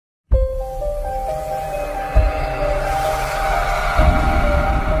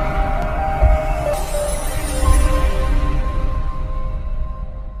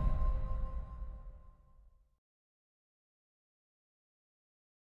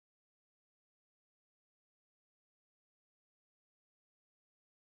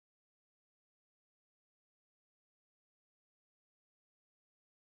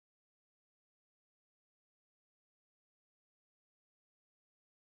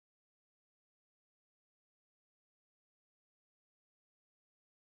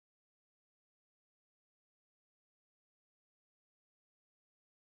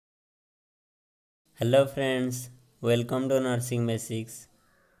Hello friends, welcome to nursing basics.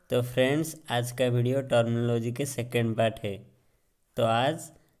 तो friends, आज का वीडियो टर्मिनोलॉजी के सेकंड पार्ट है। तो आज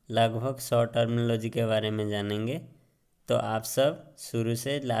लगभग 100 टर्मिनोलॉजी के बारे में जानेंगे। तो आप सब शुरू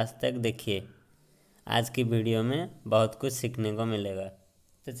से लास्ट तक देखिए। आज की वीडियो में बहुत कुछ सीखने को मिलेगा।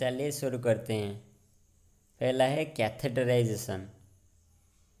 तो चलिए शुरू करते हैं। पहला है catheterization,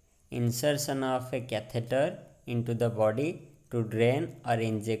 insertion of A catheter into the body to drain or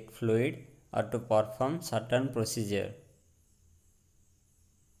inject fluid or to perform certain procedure.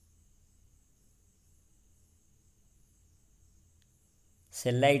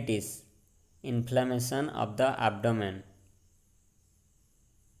 Cellitis, inflammation of the abdomen.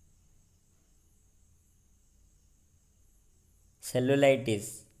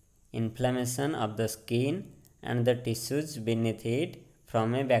 Cellulitis, inflammation of the skin and the tissues beneath it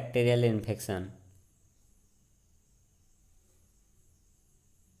from a bacterial infection.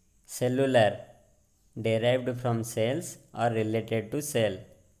 Cellular, derived from cells or related to cell.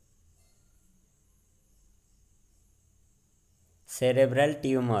 Cerebral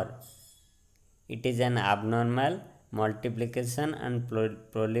tumor, it is an abnormal multiplication and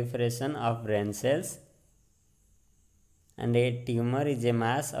proliferation of brain cells, and a tumor is a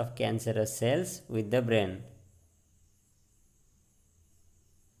mass of cancerous cells with the brain.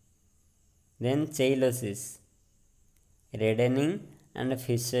 Then cheilosis, reddening and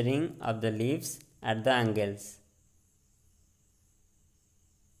fissuring of the leaves at the angles.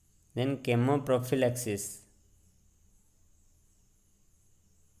 Then chemoprophylaxis,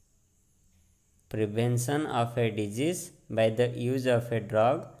 prevention of a disease by the use of a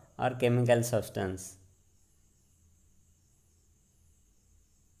drug or chemical substance.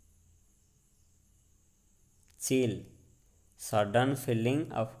 Chill, sudden feeling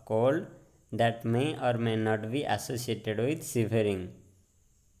of cold that may or may not be associated with shivering.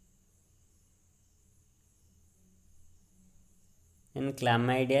 And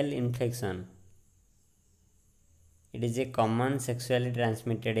chlamydial infection, it is a common sexually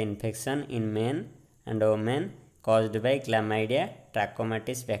transmitted infection in men and women caused by chlamydia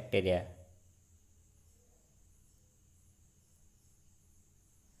trachomatis bacteria.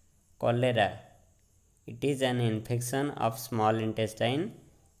 Cholera, it is an infection of small intestine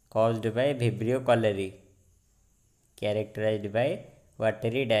caused by Vibrio cholerae, characterized by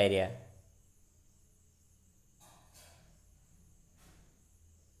watery diarrhea.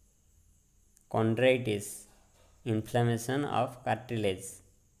 Chondritis, inflammation of cartilage.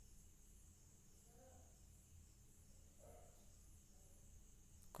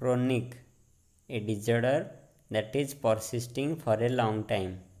 Chronic, a disorder that is persisting for a long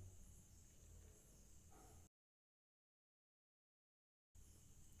time.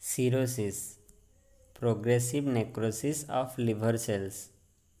 Cirrhosis, progressive necrosis of liver cells.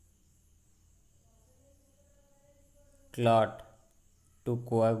 Clot, to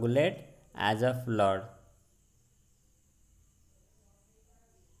coagulate as of blood.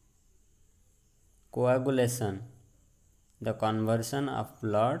 Coagulation, the conversion of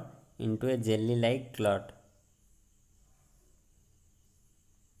blood into a jelly-like clot.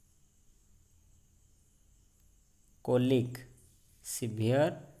 Colic,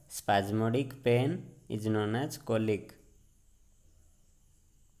 severe spasmodic pain is known as colic.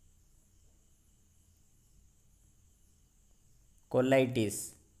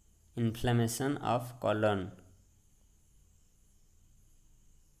 Colitis, inflammation of colon.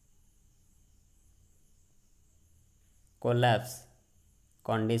 Collapse,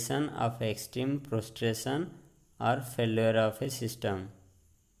 condition of extreme prostration or failure of a system.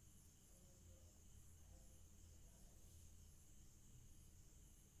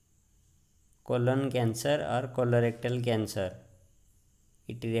 Colon cancer or colorectal cancer,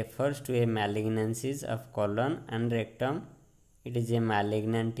 it refers to a malignancies of colon and rectum. It is a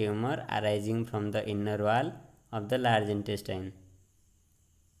malignant tumor arising from the inner wall of the large intestine.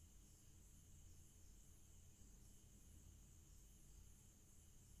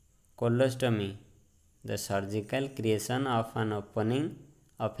 Colostomy, the surgical creation of an opening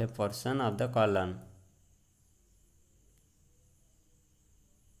of a portion of the colon.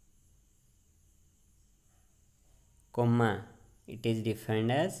 Coma, it is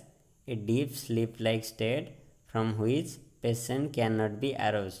defined as a deep sleep-like state from which patient cannot be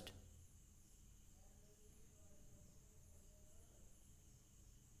aroused.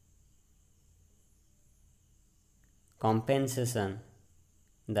 Compensation,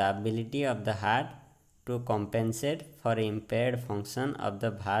 the ability of the heart to compensate for impaired function of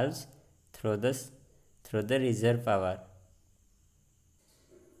the valves through the reserve power.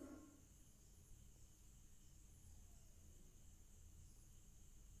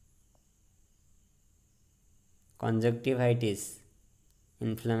 Conjunctivitis,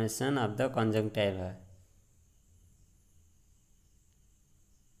 inflammation of the conjunctiva.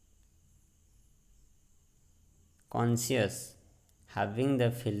 Conscious, having the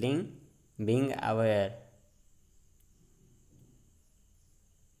feeling, being aware.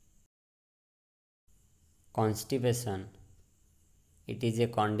 Constipation, it is a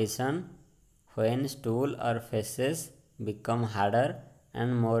condition when stool or feces become harder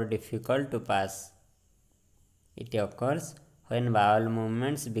and more difficult to pass. It occurs when bowel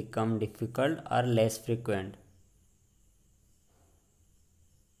movements become difficult or less frequent.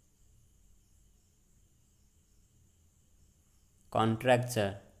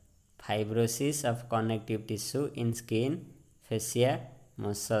 Contracture, fibrosis of connective tissue in skin, fascia,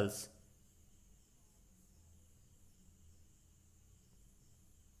 muscles.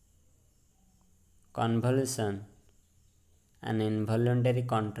 Convolution, an involuntary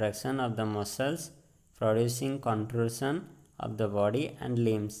contraction of the muscles producing contortion of the body and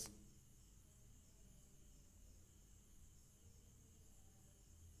limbs.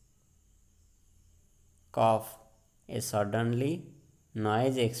 Cough, a suddenly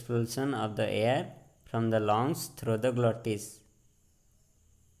noise expulsion of the air from the lungs through the glottis.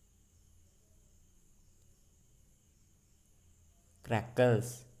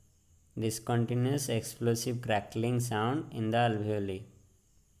 Crackles, discontinuous explosive crackling sound in the alveoli.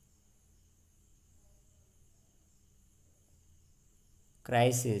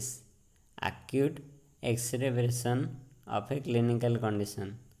 Crisis, acute exacerbation of a clinical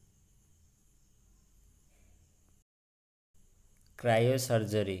condition.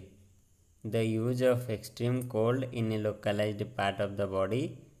 Cryosurgery, the use of extreme cold in a localized part of the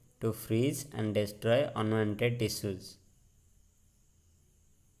body to freeze and destroy unwanted tissues.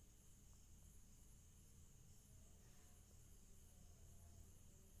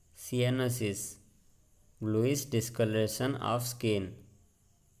 Cyanosis, bluish discoloration of skin.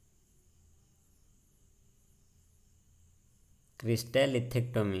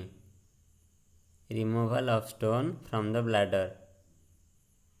 Crystallithectomy, removal of stone from the bladder.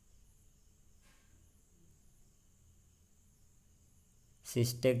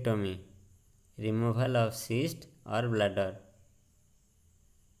 Cystectomy, removal of cyst or bladder.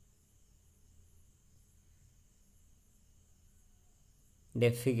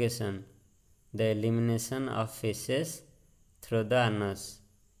 Defecation, the elimination of feces through the anus.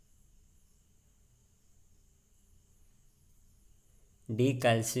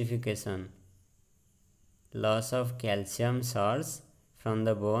 Decalcification, loss of calcium salts from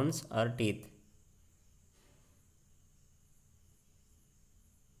the bones or teeth.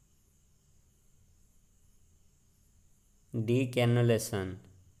 Decannulation,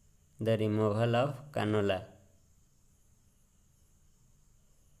 the removal of cannula.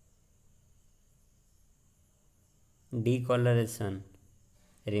 Decoloration,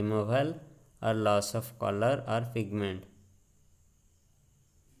 removal or loss of color or pigment.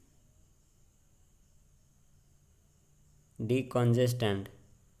 Decongestant,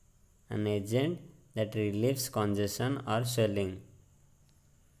 an agent that relieves congestion or swelling.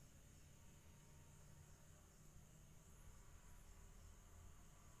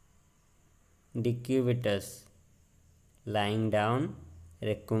 Decubitus, lying down,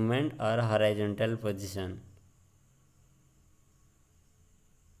 recumbent or horizontal position.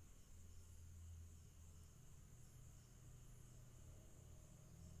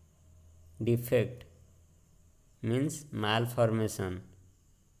 Defect means malformation.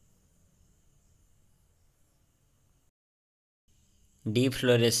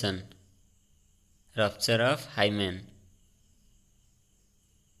 Defloration, rupture of hymen.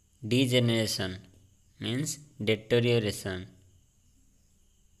 Degeneration means deterioration.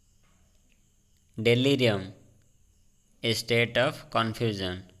 Delirium, a state of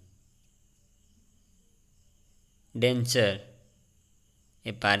confusion. Denture,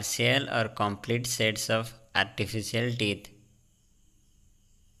 a partial or complete sets of artificial teeth.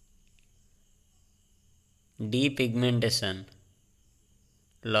 Depigmentation,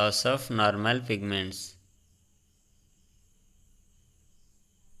 loss of normal pigments.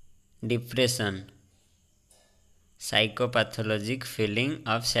 Depression, psychopathologic feeling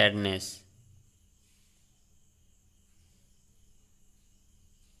of sadness.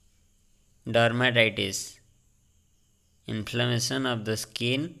 Dermatitis, inflammation of the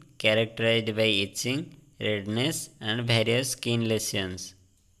skin characterized by itching, redness and various skin lesions.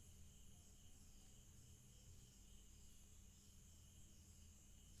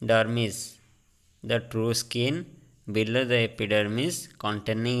 Dermis, the true skin below the epidermis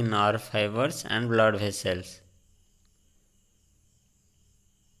containing nerve fibers and blood vessels.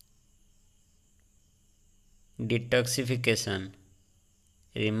 detoxification,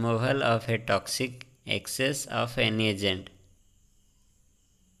 removal of a toxic excess of any agent.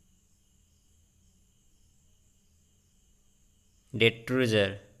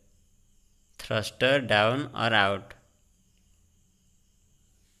 Detruser, thruster down or out.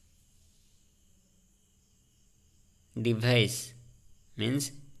 Device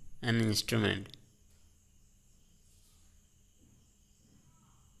means an instrument.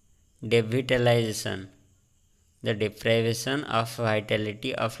 Devitalization, the deprivation of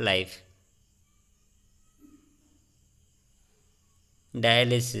vitality of life.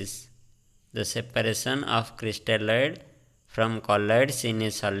 Dialysis, the separation of crystalloid from colloids in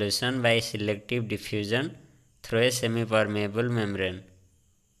a solution by selective diffusion through a semi-permeable membrane.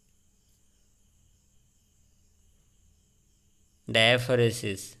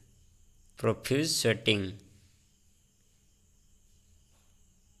 Diaphoresis, profuse sweating.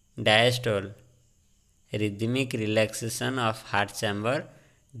 Diastole, rhythmic relaxation of heart chamber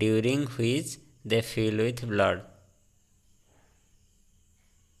during which they fill with blood.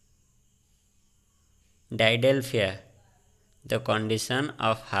 Didelphia, the condition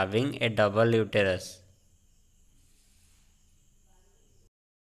of having a double uterus.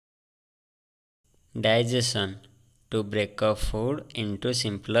 Digestion, to break up food into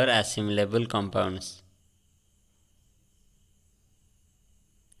simpler assimilable compounds.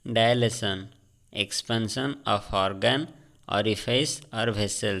 Dilation, expansion of organ, orifice or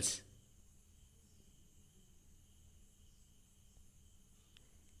vessels.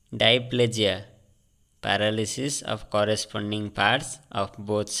 Diplegia, paralysis of corresponding parts of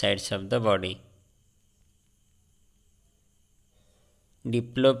both sides of the body.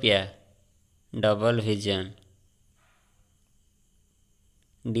 Diplopia, double vision.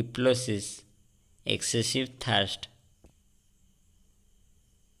 Diplosis, excessive thirst.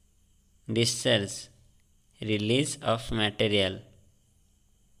 Discharge, release of material.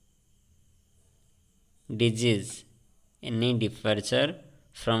 Disease, any departure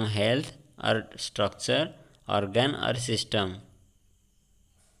from health or structure, organ or system.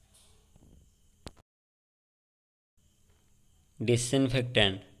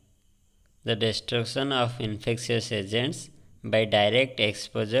 Disinfectant, the destruction of infectious agents by direct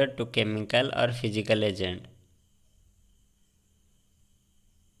exposure to chemical or physical agent.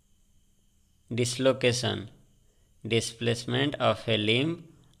 Dislocation, displacement of a limb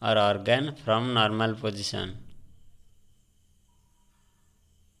or organ from normal position.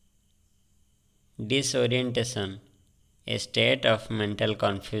 Disorientation, a state of mental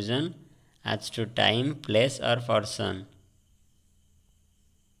confusion as to time, place or person.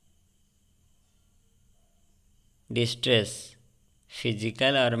 Distress,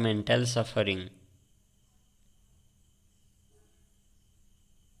 physical or mental suffering.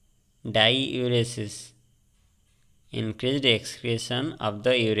 Diuresis, increased excretion of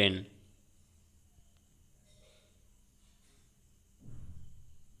the urine.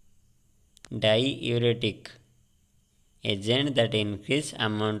 Diuretic, agent that increase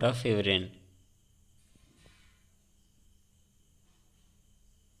amount of urine.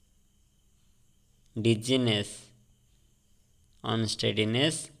 Dizziness,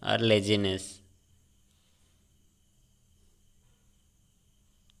 unsteadiness or laziness.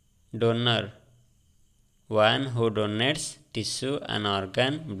 Donor, one who donates tissue, an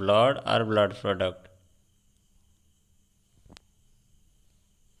organ, blood or blood product.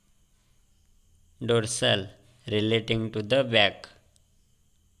 Dorsal, relating to the back.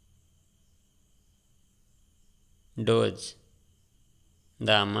 Dose,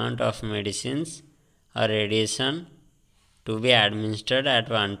 the amount of medicines or radiation to be administered at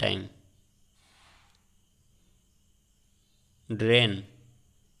one time. Drain,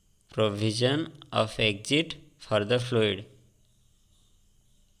 provision of exit for the fluid.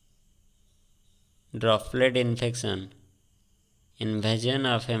 Droplet infection, invasion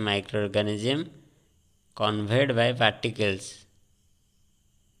of a microorganism conveyed by particles.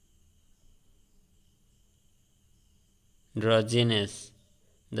 Drowsiness,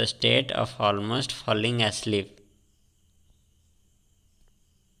 the state of almost falling asleep.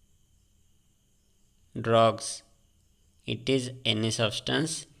 Drugs, it is any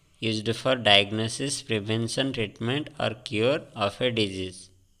substance used for diagnosis, prevention, treatment or cure of a disease.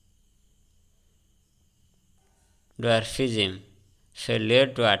 Dwarfism, failure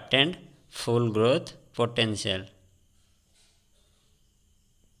to attain full growth potential.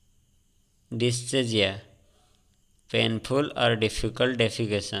 Dysphagia, painful or difficult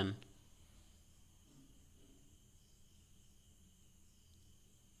defecation.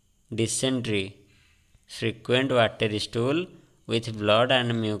 Dysentery, frequent watery stool with blood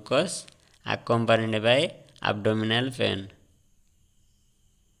and mucus accompanied by abdominal pain.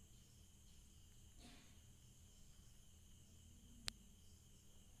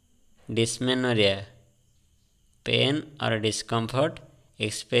 Dysmenorrhea, pain or discomfort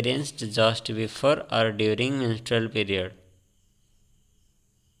experienced just before or during menstrual period.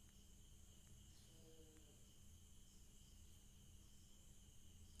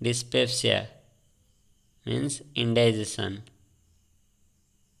 Dyspepsia means indigestion.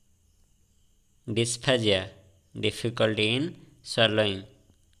 Dysphagia, difficulty in swallowing.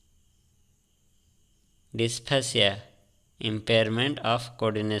 Dysphasia, impairment of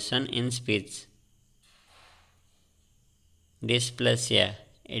coordination in speech. Dysplasia,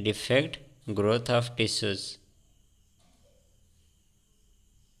 a defect, growth of tissues.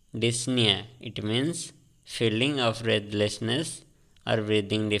 Dyspnea, it means feeling of breathlessness or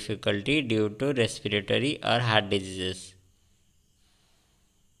breathing difficulty due to respiratory or heart diseases.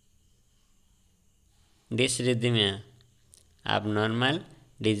 Dysrhythmia, abnormal,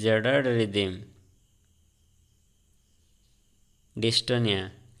 disordered rhythm.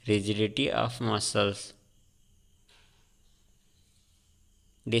 Dystonia, rigidity of muscles.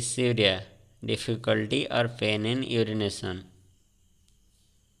 Dysuria, difficulty or pain in urination.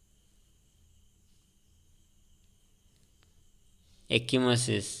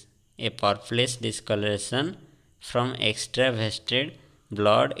 Ecchymosis, a purplish discoloration from extravasated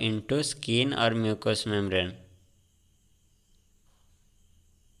blood into skin or mucous membrane.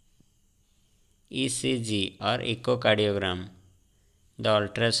 ECG or echocardiogram, the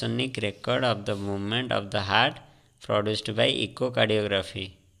ultrasonic record of the movement of the heart produced by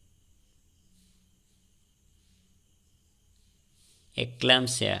echocardiography.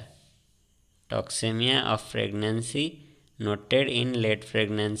 Eclampsia, toxemia of pregnancy noted in late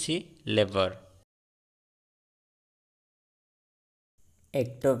pregnancy labor.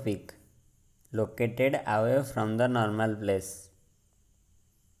 Ectopic, located away from the normal place.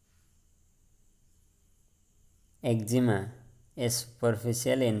 Eczema, a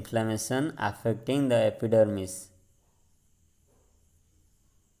superficial inflammation affecting the epidermis.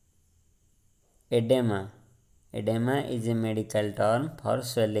 Edema, edema is a medical term for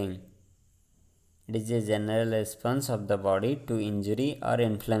swelling. It is a general response of the body to injury or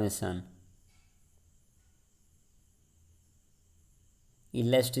inflammation.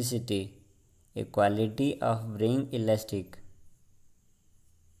 Elasticity, a quality of being elastic.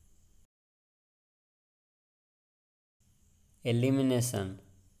 Elimination,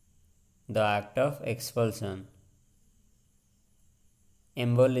 the act of expulsion.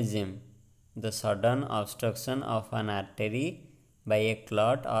 Embolism, the sudden obstruction of an artery by a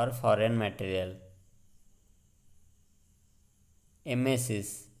clot or foreign material.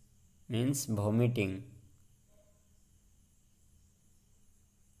 Emesis means vomiting.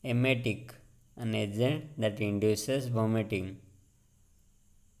 Emetic, an agent that induces vomiting.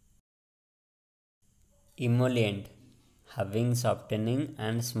 Emollient, having softening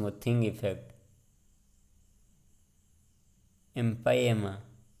and smoothing effect. Empyema,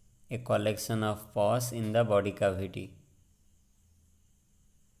 a collection of pus in the body cavity.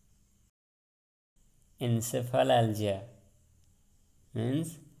 Encephalalgia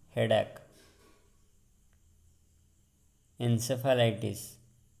means headache. Encephalitis,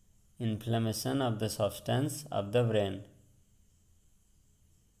 inflammation of the substance of the brain.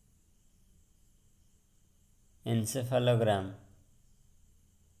 Encephalogram,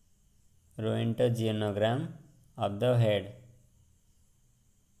 röntgenogram of the head.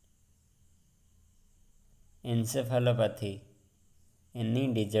 Encephalopathy,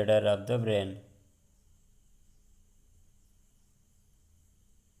 any disorder of the brain.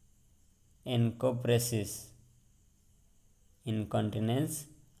 Encopresis, incontinence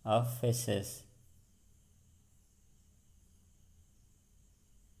of feces.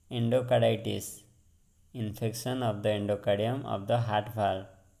 Endocarditis, infection of the endocardium of the heart valve.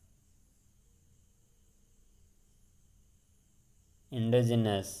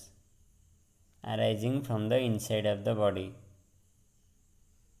 Endogenous, arising from the inside of the body.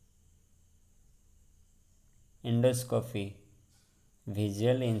 Endoscopy,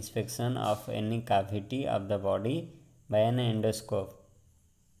 visual inspection of any cavity of the body by an endoscope.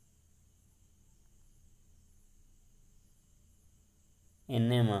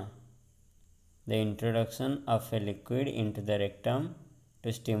 Enema, the introduction of a liquid into the rectum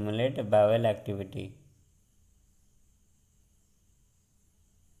to stimulate bowel activity.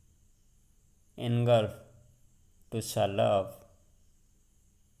 Engulf, to swallow up.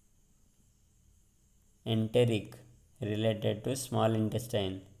 Enteric, related to small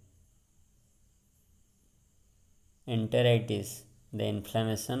intestine. Enteritis, the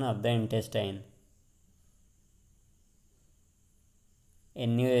inflammation of the intestine.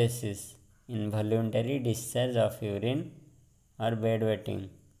 Enuresis, involuntary discharge of urine or bedwetting.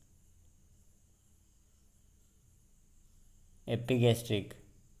 Epigastric,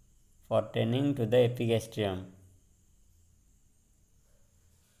 pertaining to the epigastrium.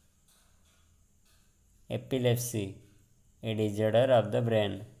 Epilepsy, a disorder of the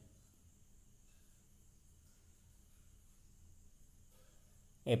brain.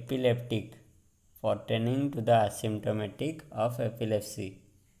 Epileptic, pertaining to the asymptomatic of epilepsy.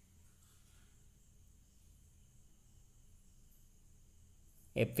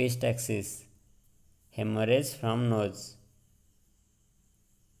 Epistaxis, hemorrhage from nose.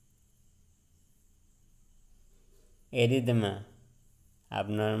 Erythema,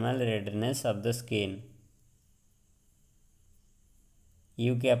 abnormal redness of the skin.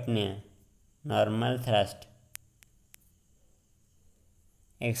 Eucapnia, normal thrust.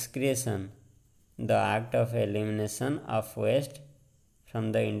 Excretion, the act of elimination of waste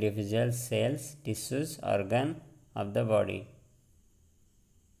from the individual cells, tissues, organ of the body.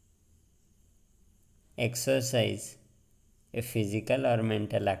 Exercise, a physical or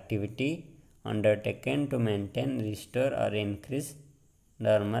mental activity undertaken to maintain, restore, or increase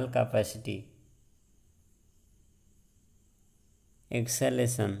normal capacity.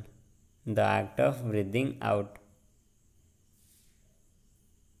 Exhalation, the act of breathing out.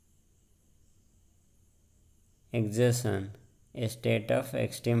 Exhaustion, a state of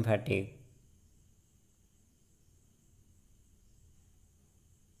extreme fatigue.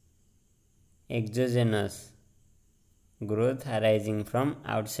 Exogenous, growth arising from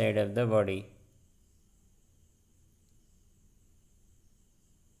outside of the body.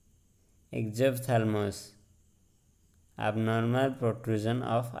 Exophthalmos, abnormal protrusion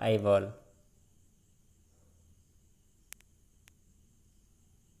of eyeball.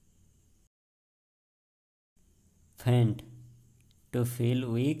 Faint, to feel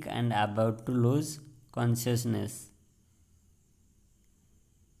weak and about to lose consciousness.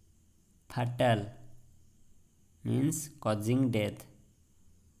 Fatal, means causing death.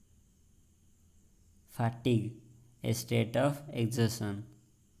 Fatigue, a state of exhaustion.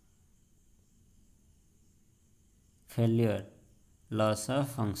 Failure, loss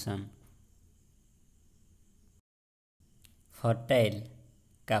of function. Fertile,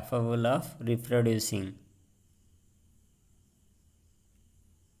 capable of reproducing.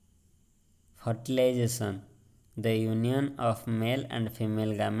 Fertilization, the union of male and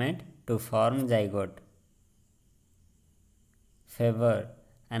female gamete to form zygote. Fever,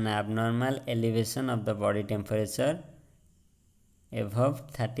 an abnormal elevation of the body temperature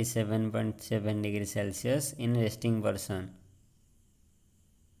above 37.7 degrees Celsius in resting person.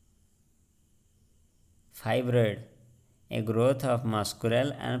 Fibroid, a growth of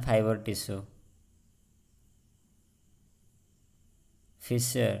muscular and fiber tissue.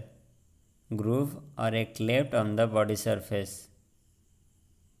 Fissure, groove or a cleft on the body surface.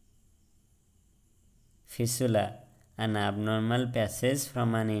 Fistula, an abnormal passage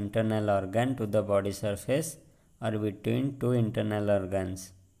from an internal organ to the body surface or between two internal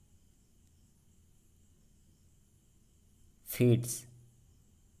organs. Fits,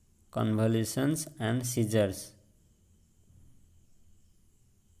 convulsions and seizures.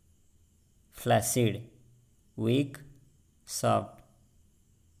 Flaccid, weak, soft.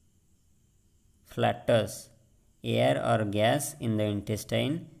 Flatus, air or gas in the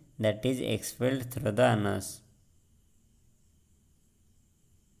intestine that is expelled through the anus.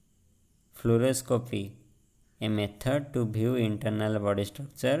 Fluoroscopy, a method to view internal body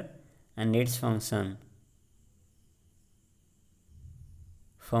structure and its function.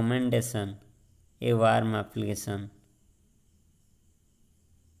 Fomentation, a warm application.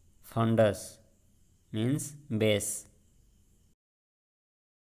 Fundus, means base.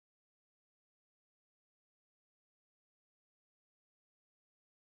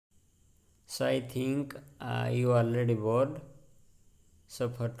 So I think you already bored. So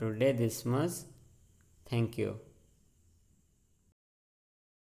for today this much. Thank you.